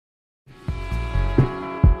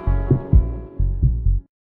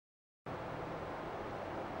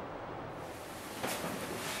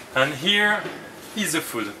And here is the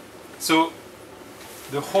food. So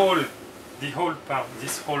the whole part,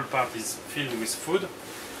 this whole part is filled with food,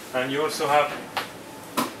 and you also have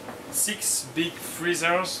 6 big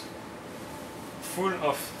freezers full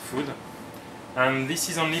of food, and this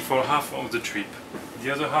is only for half of the trip.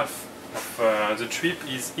 The other half of the trip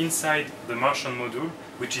is inside the Martian module,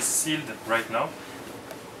 which is sealed right now.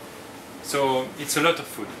 So it's a lot of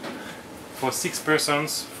food for 6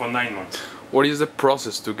 persons for 9 months. What is the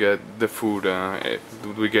process to get the food?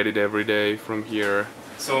 Do we get it every day from here?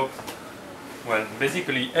 So, well,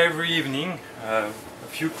 basically every evening a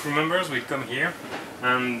few crew members will come here,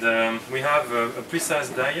 and we have a precise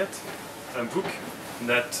diet, a book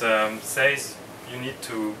that says you need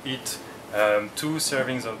to eat 2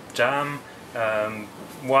 servings of jam,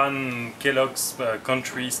 1 Kellogg's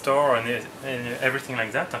country store, and everything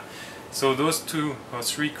like that. So those 2 or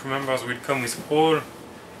 3 crew members will come with all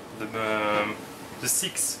the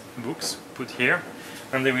 6 books put here,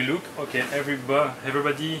 and they will look. Okay,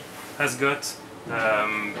 everybody has got I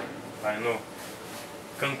don't know,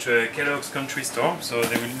 Kellogg's country store. So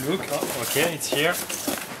they will look. Oh, okay, it's here.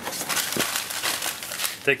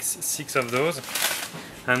 Takes 6 of those,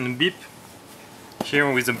 and beep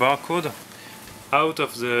here with the barcode out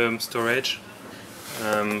of the storage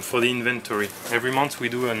for the inventory. Every month we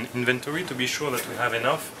do an inventory to be sure that we have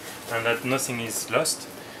enough and that nothing is lost.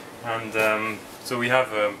 And so we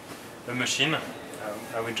have a machine.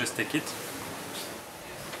 I will just take it,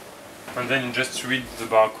 and then you just read the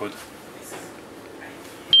barcode.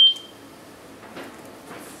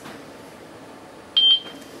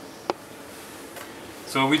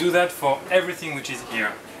 So we do that for everything which is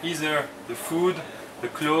here, either the food, the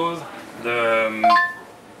clothes, the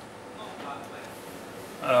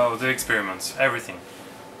experiments, everything.